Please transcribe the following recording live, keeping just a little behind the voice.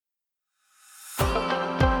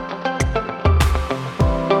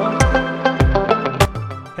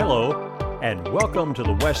and welcome to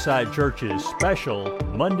the Westside Church's special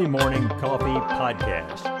Monday Morning Coffee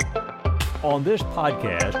Podcast. On this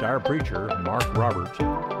podcast, our preacher, Mark Roberts,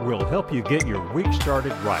 will help you get your week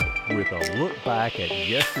started right with a look back at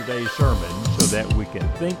yesterday's sermon so that we can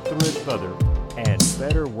think through it further and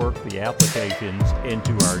better work the applications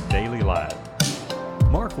into our daily lives.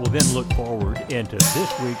 Mark will then look forward into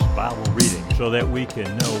this week's Bible reading so that we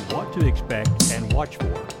can know what to expect and watch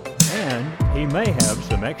for. And he may have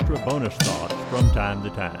some extra bonus thoughts from time to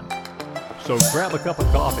time. So grab a cup of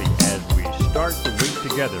coffee as we start the week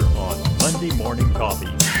together on Monday Morning Coffee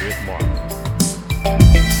with Mark.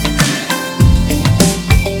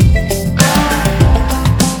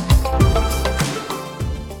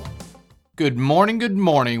 Good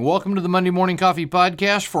morning. Welcome to the Monday Morning Coffee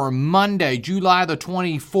Podcast for Monday, July the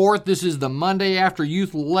 24th. This is the Monday after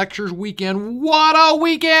Youth Lectures weekend. What a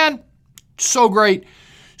weekend! So great.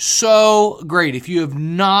 So great. If you have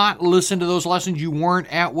not listened to those lessons, you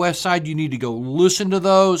weren't at Westside, you need to go listen to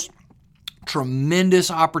those. Tremendous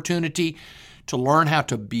opportunity to learn how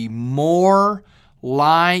to be more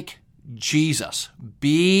like Jesus.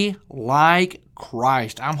 Be like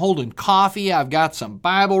Christ. I'm holding coffee. I've got some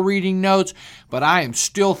Bible reading notes, but I am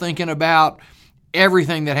still thinking about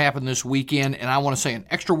everything that happened this weekend, and I want to say an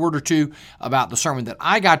extra word or two about the sermon that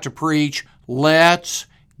I got to preach. Let's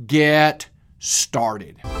get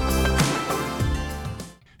started.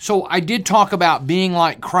 So I did talk about being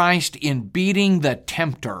like Christ in beating the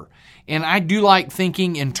tempter. And I do like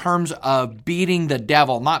thinking in terms of beating the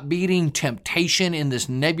devil, not beating temptation in this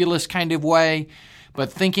nebulous kind of way,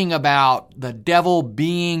 but thinking about the devil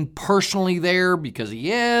being personally there because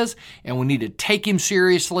he is, and we need to take him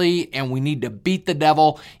seriously, and we need to beat the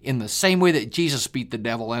devil in the same way that Jesus beat the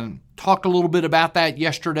devil. And talked a little bit about that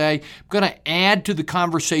yesterday. I'm going to add to the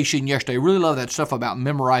conversation yesterday. I really love that stuff about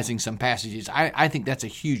memorizing some passages. I think that's a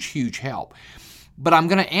huge help. But I'm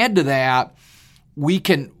going to add to that, we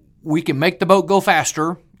can make the boat go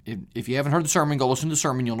faster. If you haven't heard the sermon, go listen to the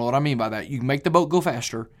sermon. You'll know what I mean by that. You can make the boat go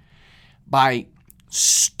faster by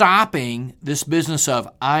stopping this business of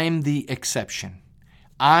I'm the exception.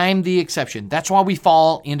 I'm the exception. That's why we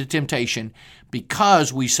fall into temptation,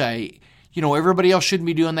 because we say, everybody else shouldn't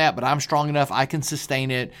be doing that, but I'm strong enough, I can sustain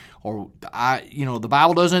it. Or, the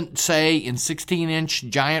Bible doesn't say in 16-inch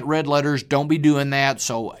giant red letters, don't be doing that.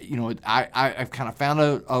 So, I've kind of found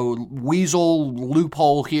a weasel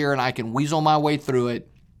loophole here, and I can weasel my way through it.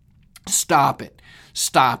 Stop it.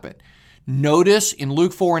 Notice in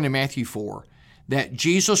Luke 4 and in Matthew 4, that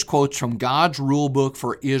Jesus quotes from God's rule book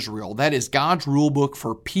for Israel. That is God's rule book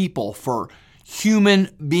for people, for human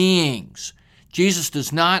beings. Jesus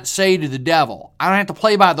does not say to the devil, I don't have to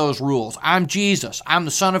play by those rules. I'm Jesus. I'm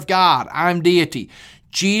the Son of God. I'm deity.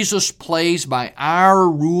 Jesus plays by our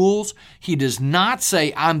rules. He does not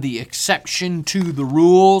say, I'm the exception to the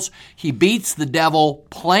rules. He beats the devil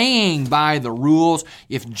playing by the rules.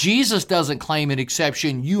 If Jesus doesn't claim an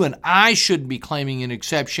exception, you and I should be claiming an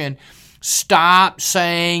exception. Stop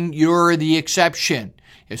saying you're the exception.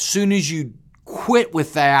 As soon as you quit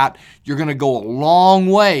with that, you're going to go a long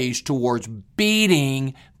ways towards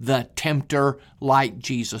beating the tempter like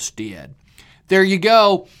Jesus did. There you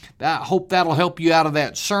go. I hope that'll help you out of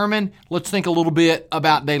that sermon. Let's think a little bit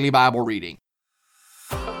about daily Bible reading.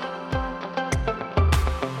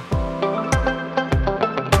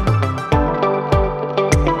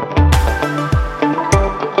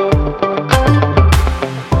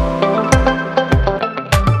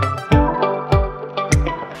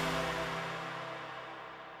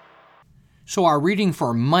 So our reading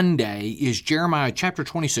for Monday is Jeremiah chapter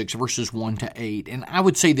 26, verses 1 to 8. And I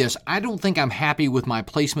would say this, I don't think I'm happy with my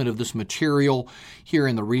placement of this material here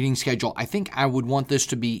in the reading schedule. I think I would want this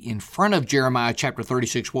to be in front of Jeremiah chapter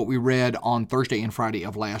 36, what we read on Thursday and Friday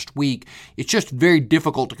of last week. It's just very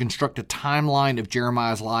difficult to construct a timeline of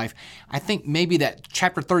Jeremiah's life. I think maybe that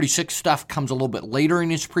chapter 36 stuff comes a little bit later in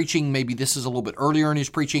his preaching. Maybe this is a little bit earlier in his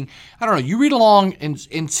preaching. I don't know. You read along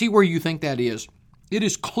and see where you think that is. It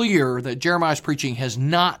is clear that Jeremiah's preaching has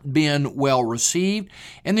not been well received,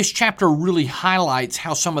 and this chapter really highlights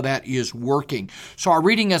how some of that is working. So our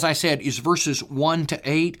reading, as I said, is verses 1 to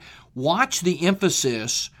 8. Watch the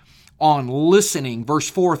emphasis on listening. Verse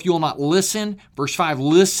 4, if you will not listen. Verse 5,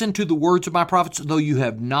 listen to the words of my prophets, though you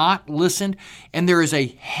have not listened. And there is a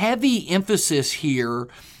heavy emphasis here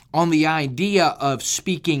on the idea of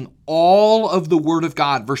speaking all of the Word of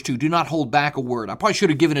God. Verse 2, do not hold back a word. I probably should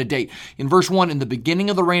have given a date. In verse 1, in the beginning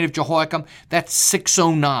of the reign of Jehoiakim, that's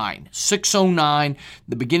 609. 609,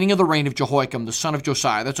 the beginning of the reign of Jehoiakim, the son of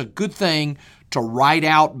Josiah. That's a good thing to write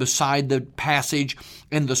out beside the passage.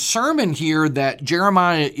 And the sermon here that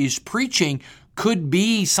Jeremiah is preaching could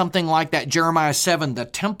be something like that Jeremiah 7, the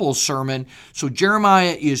temple sermon. So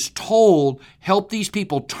Jeremiah is told, help these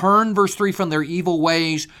people turn, verse 3, from their evil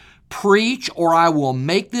ways, preach, or I will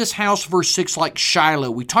make this house, verse 6, like Shiloh.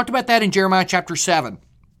 We talked about that in Jeremiah chapter 7.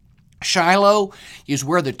 Shiloh is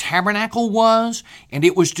where the tabernacle was, and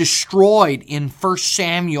it was destroyed in 1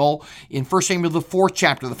 Samuel. In 1 Samuel, the 4th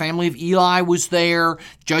chapter, the family of Eli was there.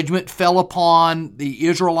 Judgment fell upon the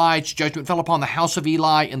Israelites. Judgment fell upon the house of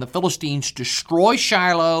Eli, and the Philistines destroy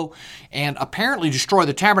Shiloh and apparently destroy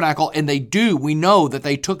the tabernacle. And they do. We know that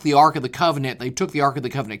they took the Ark of the Covenant. They took the Ark of the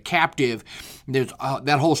Covenant captive.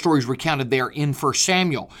 That whole story is recounted there in 1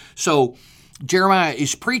 Samuel. So Jeremiah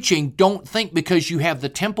is preaching, don't think because you have the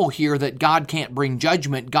temple here that God can't bring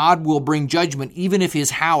judgment. God will bring judgment even if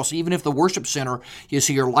his house, even if the worship center is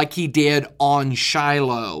here, like he did on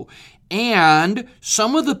Shiloh. And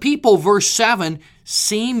some of the people, verse 7,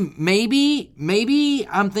 seem maybe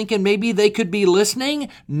I'm thinking maybe they could be listening.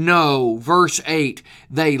 No, verse 8,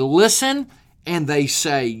 they listen and they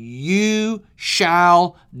say, you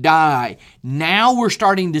shall die. Now we're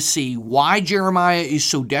starting to see why Jeremiah is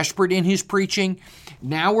so desperate in his preaching.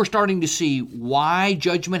 Now we're starting to see why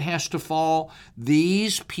judgment has to fall.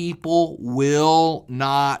 These people will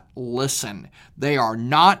not listen. They are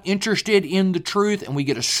not interested in the truth, and we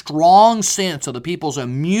get a strong sense of the people's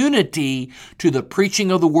immunity to the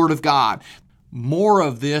preaching of the Word of God. More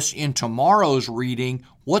of this in tomorrow's reading.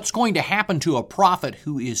 What's going to happen to a prophet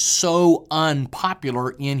who is so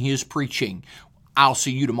unpopular in his preaching? I'll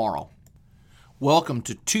see you tomorrow. Welcome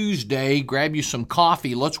to Tuesday. Grab you some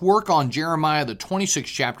coffee. Let's work on Jeremiah, the 26th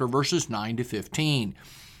chapter, verses 9 to 15.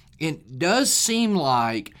 It does seem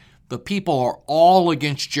like the people are all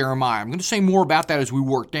against Jeremiah. I'm going to say more about that as we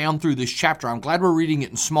work down through this chapter. I'm glad we're reading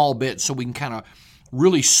it in small bits so we can kind of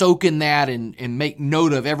really soak in that and make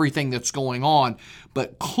note of everything that's going on.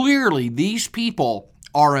 But clearly, these people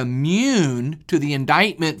are immune to the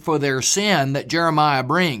indictment for their sin that Jeremiah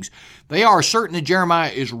brings. They are certain that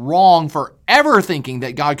Jeremiah is wrong for ever thinking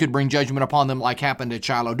that God could bring judgment upon them like happened at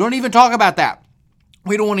Shiloh. Don't even talk about that.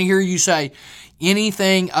 We don't want to hear you say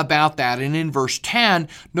anything about that. And in verse 10,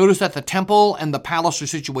 notice that the temple and the palace are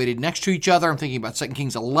situated next to each other. I'm thinking about 2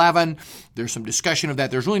 Kings 11. There's some discussion of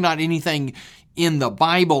that. There's really not anything in the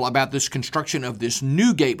Bible about this construction of this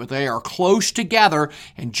new gate, but they are close together,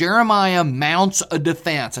 and Jeremiah mounts a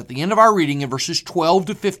defense. At the end of our reading in verses 12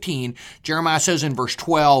 to 15, Jeremiah says in verse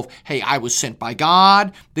 12, hey, I was sent by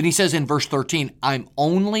God. Then he says in verse 13, I'm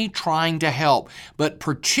only trying to help. But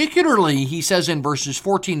particularly, he says in verses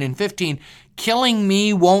 14 and 15, killing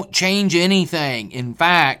me won't change anything. In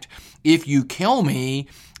fact, if you kill me,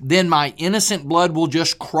 then my innocent blood will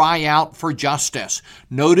just cry out for justice.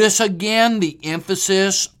 Notice again the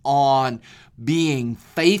emphasis on being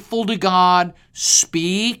faithful to God.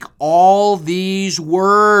 Speak all these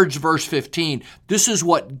words, verse 15. This is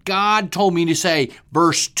what God told me to say.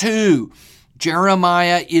 Verse 2,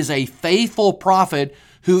 Jeremiah is a faithful prophet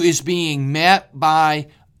who is being met by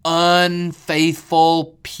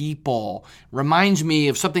unfaithful people. Reminds me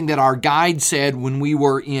of something that our guide said when we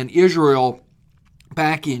were in Israel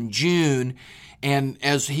back in June, and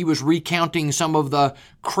as he was recounting some of the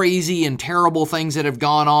crazy and terrible things that have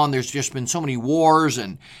gone on, there's just been so many wars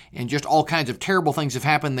and just all kinds of terrible things have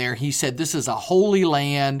happened there. He said, this is a holy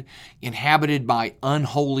land inhabited by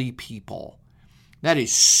unholy people. That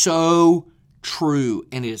is so true,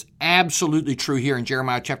 and it is absolutely true here in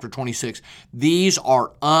Jeremiah chapter 26. These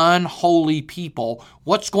are unholy people.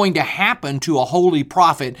 What's going to happen to a holy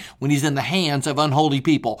prophet when he's in the hands of unholy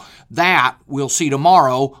people? That we'll see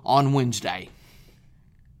tomorrow on Wednesday.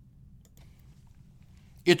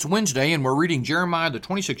 It's Wednesday, and we're reading Jeremiah, the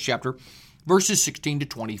 26th chapter, verses 16 to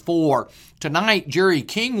 24. Tonight, Jerry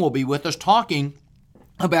King will be with us talking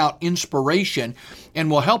about inspiration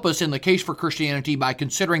and will help us in the case for Christianity by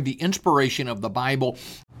considering the inspiration of the Bible.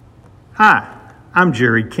 Hi, I'm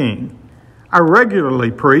Jerry King. I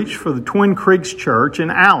regularly preach for the Twin Creeks Church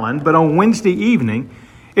in Allen, but on Wednesday evening,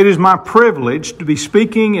 it is my privilege to be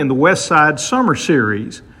speaking in the West Side Summer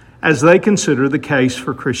Series as they consider the case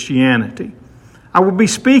for Christianity. I will be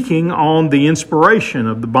speaking on the inspiration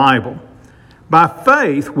of the Bible. By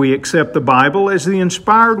faith, we accept the Bible as the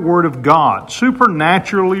inspired Word of God,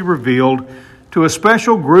 supernaturally revealed to a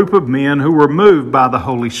special group of men who were moved by the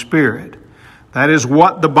Holy Spirit. That is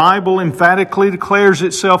what the Bible emphatically declares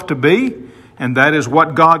itself to be, and that is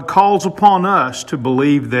what God calls upon us to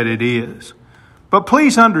believe that it is. But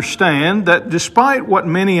please understand that despite what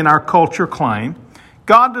many in our culture claim,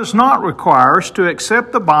 God does not require us to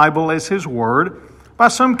accept the Bible as His Word by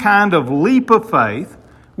some kind of leap of faith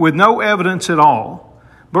with no evidence at all,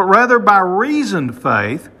 but rather by reasoned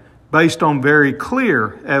faith based on very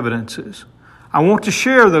clear evidences. I want to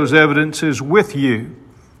share those evidences with you.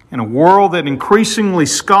 In a world that increasingly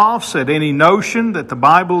scoffs at any notion that the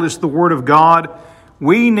Bible is the Word of God,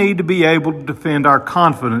 we need to be able to defend our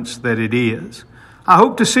confidence that it is. I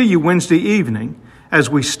hope to see you Wednesday evening as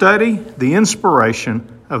we study the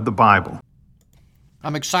inspiration of the Bible.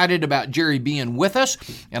 I'm excited about Jerry being with us,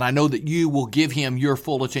 and I know that you will give him your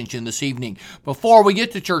full attention this evening. Before we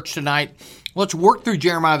get to church tonight, let's work through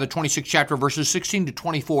Jeremiah, the 26th chapter, verses 16 to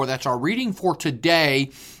 24. That's our reading for today,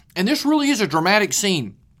 and this really is a dramatic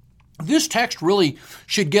scene. This text really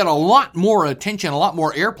should get a lot more attention, a lot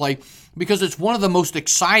more airplay, because it's one of the most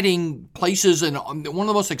exciting places and one of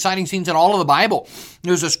the most exciting scenes in all of the Bible.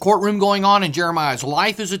 There's this courtroom going on, and Jeremiah's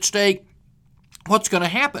life is at stake. What's going to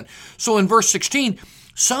happen? So in verse 16,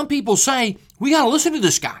 some people say, we got to listen to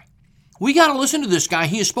this guy. We got to listen to this guy.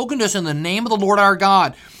 He has spoken to us in the name of the Lord our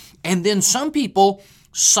God. And then some people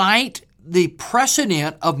cite the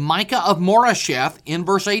precedent of Micah of Morasheth in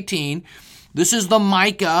verse 18. This is the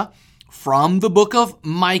Micah from the book of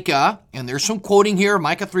Micah, and there's some quoting here,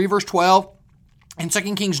 Micah 3 verse 12, and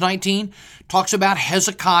 2 Kings 19 talks about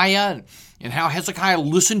Hezekiah and how Hezekiah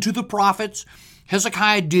listened to the prophets.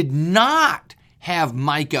 Hezekiah did not have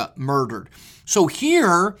Micah murdered. So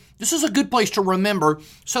here, this is a good place to remember.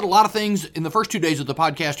 Said a lot of things in the first 2 days of the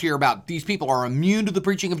podcast here about these people are immune to the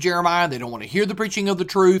preaching of Jeremiah. They don't want to hear the preaching of the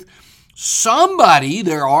truth.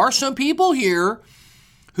 There are some people here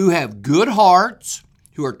who have good hearts,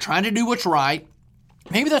 who are trying to do what's right.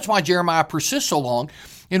 Maybe that's why Jeremiah persists so long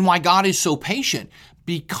and why God is so patient,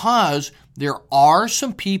 because there are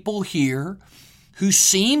some people here who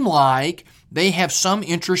seem like they have some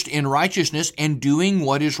interest in righteousness and doing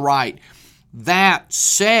what is right. That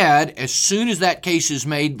said, as soon as that case is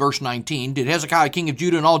made, verse 19, did Hezekiah, king of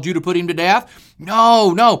Judah, and all Judah put him to death?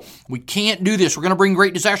 No, we can't do this. We're going to bring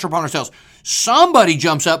great disaster upon ourselves. Somebody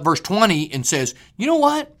jumps up, verse 20, and says, you know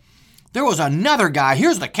what? There was another guy.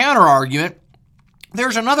 Here's the counter-argument.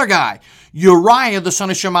 There's another guy, Uriah, the son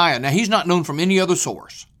of Shemaiah. Now, he's not known from any other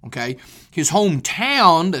source, okay? His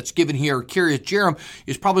hometown, that's given here, Kiriath Jearim,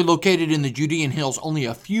 is probably located in the Judean hills, only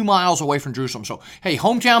a few miles away from Jerusalem. So, hey,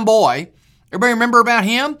 hometown boy, everybody remember about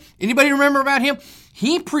him? Anybody remember about him?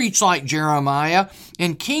 He preached like Jeremiah,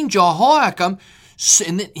 and King Jehoiakim,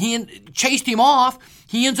 he chased him off.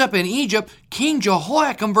 He ends up in Egypt. King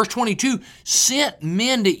Jehoiakim, verse 22, sent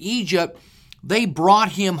men to Egypt. They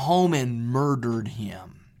brought him home and murdered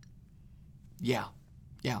him. Yeah,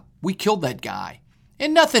 we killed that guy.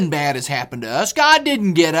 And nothing bad has happened to us. God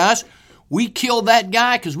didn't get us. We killed that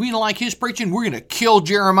guy because we didn't like his preaching. We're going to kill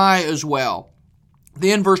Jeremiah as well.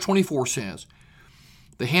 Then verse 24 says,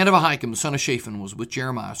 the hand of Ahikam, the son of Shaphan, was with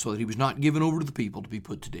Jeremiah so that he was not given over to the people to be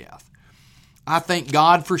put to death. I thank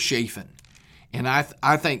God for Shaphan. And I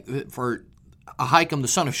think that for Ahikam, the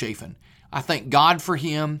son of Shaphan, I thank God for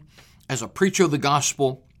him as a preacher of the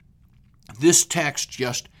gospel. This text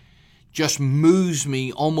just moves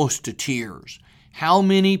me almost to tears. How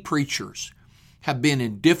many preachers have been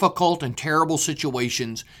in difficult and terrible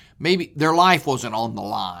situations? Maybe their life wasn't on the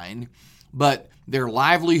line, but their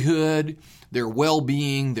livelihood, their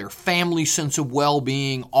well-being, their family sense of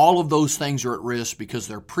well-being, all of those things are at risk because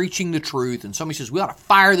they're preaching the truth. And somebody says, we ought to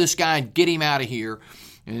fire this guy and get him out of here.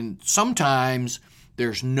 And sometimes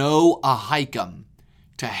there's no Ahikam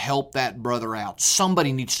to help that brother out.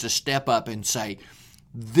 Somebody needs to step up and say,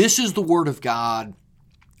 this is the Word of God.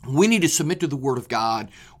 We need to submit to the Word of God.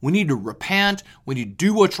 We need to repent. We need to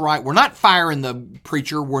do what's right. We're not firing the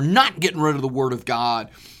preacher. We're not getting rid of the Word of God.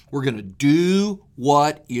 We're going to do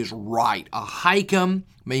what is right. Ahikam,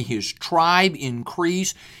 may his tribe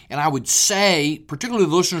increase. And I would say, particularly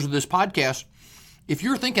the listeners of this podcast, if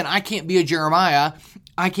you're thinking, I can't be a Jeremiah,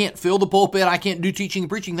 I can't fill the pulpit, I can't do teaching and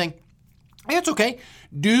preaching thing, it's okay.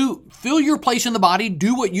 Fill your place in the body,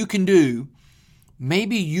 do what you can do.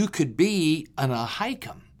 Maybe you could be an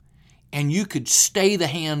Ahikam, and you could stay the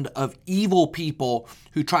hand of evil people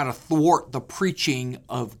who try to thwart the preaching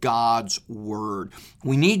of God's Word.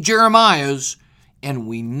 We need Jeremiahs, and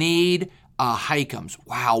we need Ahikams.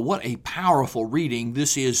 Wow, what a powerful reading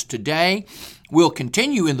this is today. We'll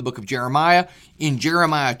continue in the book of Jeremiah, in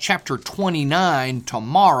Jeremiah chapter 29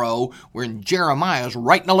 tomorrow, when Jeremiah's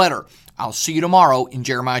writing a letter. I'll see you tomorrow in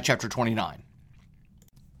Jeremiah chapter 29.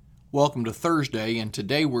 Welcome to Thursday, and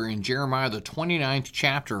today we're in Jeremiah the 29th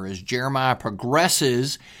chapter as Jeremiah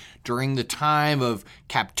progresses during the time of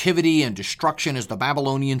captivity and destruction as the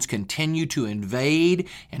Babylonians continue to invade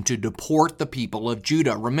and to deport the people of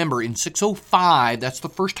Judah. Remember, in 605, that's the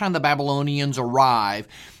first time the Babylonians arrive.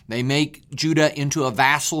 They make Judah into a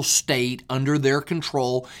vassal state under their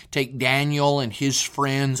control, take Daniel and his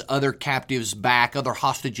friends, other captives back, other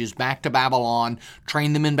hostages back to Babylon,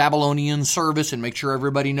 train them in Babylonian service, and make sure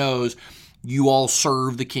everybody knows you all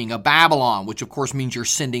serve the king of Babylon, which of course means you're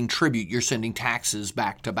sending tribute, you're sending taxes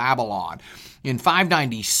back to Babylon. In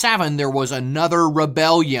 597, there was another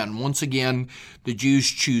rebellion. Once again, the Jews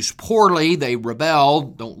choose poorly. They rebel,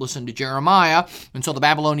 don't listen to Jeremiah. And so the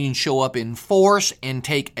Babylonians show up in force and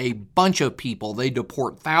take a bunch of people. They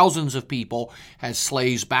deport thousands of people as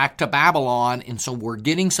slaves back to Babylon. And so we're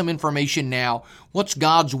getting some information now. What's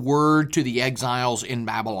God's word to the exiles in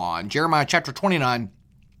Babylon? Jeremiah chapter 29,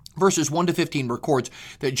 verses 1 to 15 records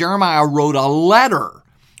that Jeremiah wrote a letter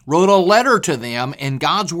to them, and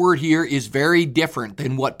God's word here is very different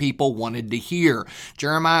than what people wanted to hear.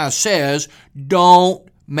 Jeremiah says, don't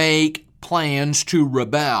make plans to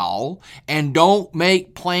rebel, and don't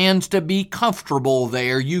make plans to be comfortable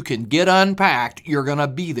there. You can get unpacked. You're going to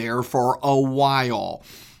be there for a while.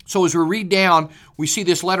 So as we read down, we see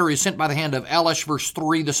this letter is sent by the hand of Elish, verse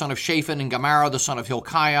 3, the son of Shaphan, and Gemara, the son of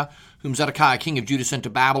Hilkiah, whom Zedekiah, king of Judah, sent to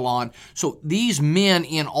Babylon. So these men,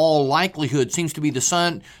 in all likelihood, seems to be the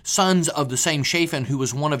sons of the same Shaphan, who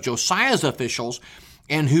was one of Josiah's officials,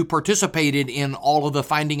 and who participated in all of the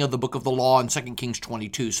finding of the book of the law in 2 Kings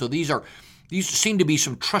 22. So these seem to be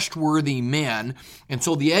some trustworthy men. And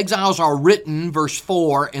so the exiles are written, verse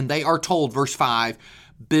 4, and they are told, verse 5,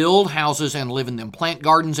 build houses and live in them. Plant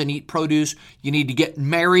gardens and eat produce. You need to get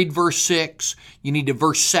married, verse 6. You need to,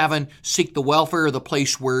 verse 7, seek the welfare of the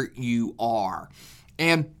place where you are.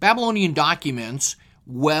 And Babylonian documents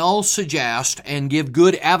well suggest and give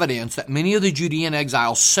good evidence that many of the Judean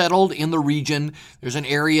exiles settled in the region. There's an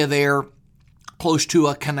area there close to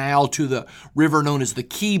a canal to the river known as the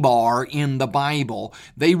Kibar in the Bible.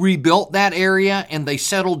 They rebuilt that area and they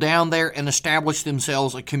settled down there and established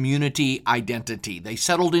themselves a community identity. They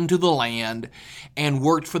settled into the land and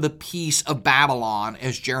worked for the peace of Babylon,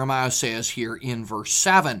 as Jeremiah says here in verse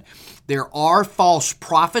 7. There are false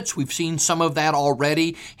prophets. We've seen some of that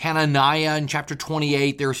already. Hananiah in chapter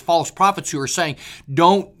 28, there's false prophets who are saying,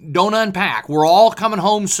 don't unpack. We're all coming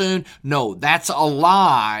home soon. No, that's a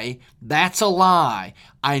lie. That's a lie.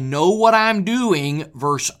 I know what I'm doing,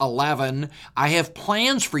 verse 11. I have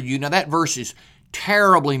plans for you. Now that verse is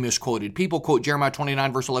terribly misquoted. People quote Jeremiah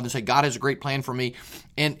 29, verse 11, say, God has a great plan for me.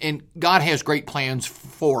 And God has great plans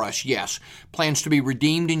for us, yes. Plans to be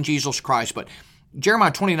redeemed in Jesus Christ, but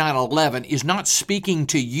Jeremiah 29:11 is not speaking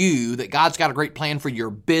to you that God's got a great plan for your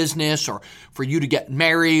business or for you to get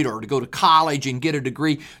married or to go to college and get a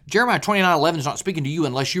degree. Jeremiah 29:11 is not speaking to you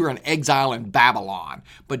unless you're an exile in Babylon.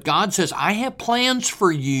 But God says, I have plans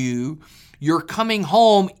for you. You're coming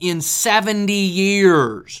home in 70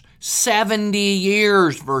 years. 70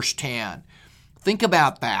 years, verse 10. Think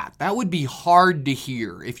about that. That would be hard to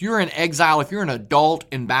hear. If you're an exile, if you're an adult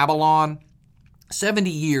in Babylon, 70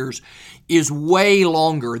 years is way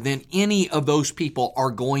longer than any of those people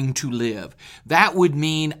are going to live. That would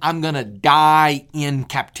mean I'm going to die in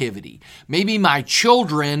captivity. Maybe my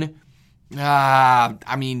children,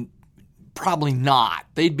 probably not.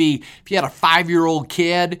 They'd be, if you had a 5-year-old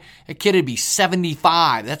kid, a kid would be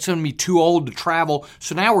 75. That's going to be too old to travel.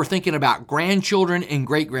 So now we're thinking about grandchildren and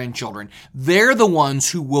great-grandchildren. They're the ones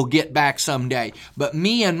who will get back someday. But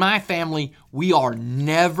me and my family, we are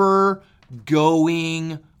never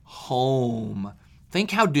going home.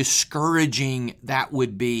 Think how discouraging that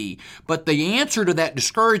would be. But the answer to that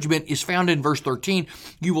discouragement is found in verse 13.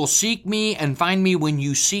 You will seek me and find me when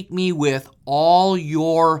you seek me with all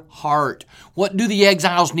your heart. What do the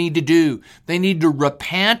exiles need to do? They need to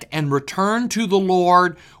repent and return to the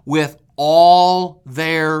Lord with all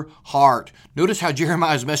their heart. Notice how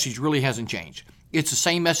Jeremiah's message really hasn't changed. It's the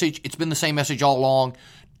same message. It's been the same message all along.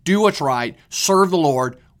 Do what's right. Serve the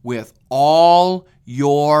Lord with all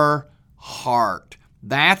your heart.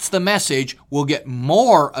 That's the message. We'll get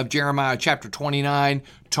more of Jeremiah chapter 29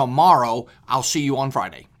 tomorrow. I'll see you on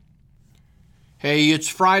Friday. Hey, it's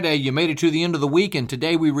Friday. You made it to the end of the week, and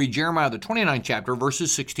today we read Jeremiah the 29th chapter,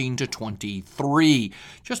 verses 16 to 23.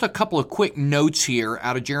 Just a couple of quick notes here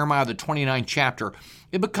out of Jeremiah the 29th chapter.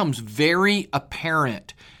 It becomes very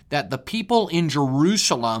apparent that the people in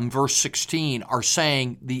Jerusalem, verse 16, are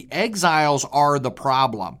saying the exiles are the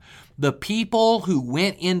problem. The people who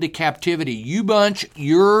went into captivity, you bunch,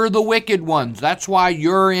 you're the wicked ones. That's why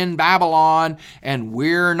you're in Babylon and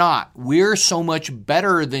we're not. We're so much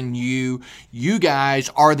better than you. You guys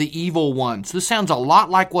are the evil ones. This sounds a lot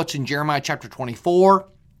like what's in Jeremiah chapter 24.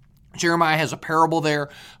 Jeremiah has a parable there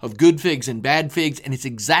of good figs and bad figs, and it's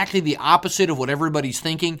exactly the opposite of what everybody's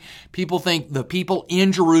thinking. People think the people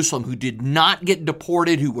in Jerusalem who did not get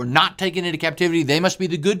deported, who were not taken into captivity, they must be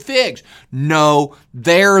the good figs. No,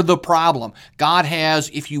 they're the problem. God has,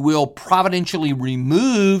 if you will, providentially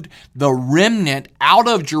removed the remnant out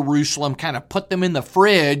of Jerusalem, kind of put them in the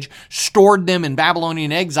fridge, stored them in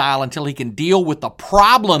Babylonian exile until he can deal with the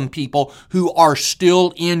problem people who are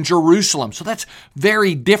still in Jerusalem. So that's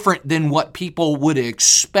very different than what people would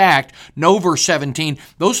expect. No, verse 17,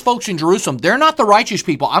 those folks in Jerusalem, they're not the righteous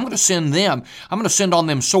people. I'm going to send them. I'm going to send on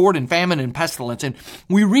them sword and famine and pestilence. And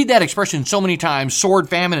we read that expression so many times, sword,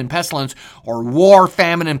 famine, and pestilence, or war,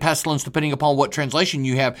 famine, and pestilence, depending upon what translation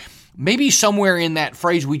you have. Maybe somewhere in that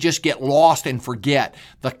phrase we just get lost and forget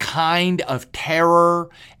the kind of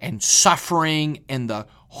terror and suffering and the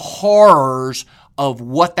horrors of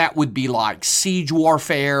what that would be like, siege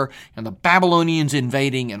warfare and the Babylonians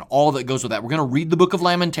invading and all that goes with that. We're going to read the book of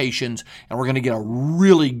Lamentations and we're going to get a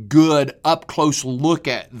really good up-close look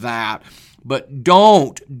at that. But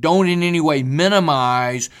don't in any way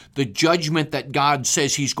minimize the judgment that God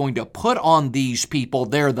says he's going to put on these people.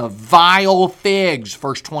 They're the vile figs,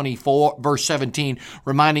 verse 17,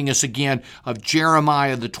 reminding us again of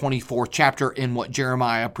Jeremiah, the 24th chapter, and what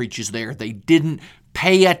Jeremiah preaches there. They didn't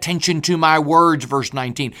pay attention to my words, verse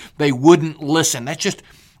 19. They wouldn't listen. That's just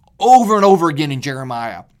over and over again in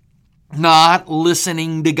Jeremiah. Not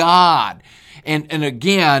listening to God. And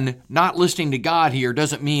again, not listening to God here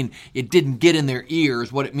doesn't mean it didn't get in their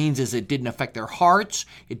ears. What it means is it didn't affect their hearts.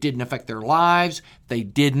 It didn't affect their lives. They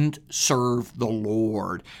didn't serve the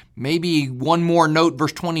Lord. Maybe one more note,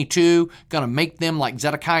 verse 22, going to make them like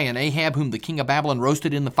Zedekiah and Ahab, whom the king of Babylon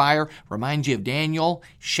roasted in the fire. Reminds you of Daniel,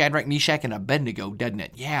 Shadrach, Meshach, and Abednego, doesn't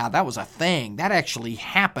it? Yeah, that was a thing. That actually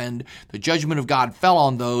happened. The judgment of God fell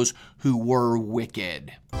on those who were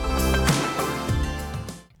wicked.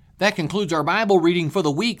 That concludes our Bible reading for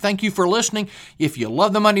the week. Thank you for listening. If you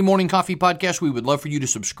love the Monday Morning Coffee Podcast, we would love for you to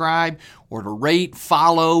subscribe or to rate,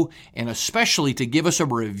 follow, and especially to give us a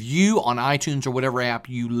review on iTunes or whatever app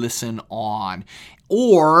you listen on.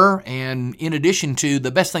 Or, and in addition to,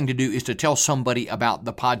 the best thing to do is to tell somebody about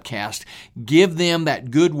the podcast. Give them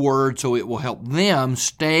that good word so it will help them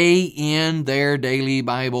stay in their daily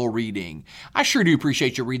Bible reading. I sure do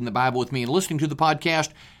appreciate you reading the Bible with me and listening to the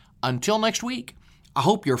podcast. Until next week, I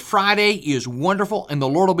hope your Friday is wonderful and the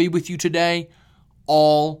Lord will be with you today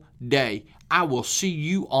all day. I will see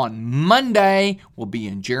you on Monday. We'll be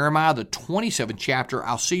in Jeremiah, the 27th chapter.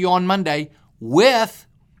 I'll see you on Monday with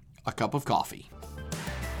a cup of coffee.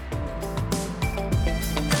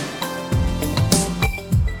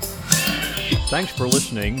 Thanks for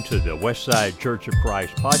listening to the Westside Church of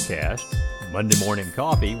Christ podcast, Monday Morning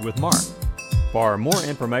Coffee with Mark. For more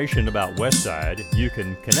information about Westside, you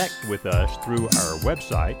can connect with us through our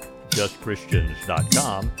website,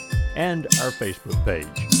 justchristians.com, and our Facebook page.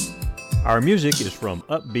 Our music is from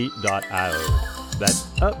upbeat.io. That's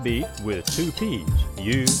upbeat with two P's,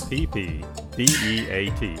 UPPBEAT,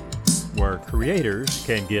 where creators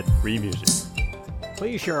can get free music.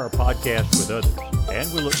 Please share our podcast with others, and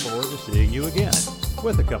we look forward to seeing you again,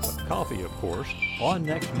 with a cup of coffee, of course, on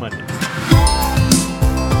next Monday.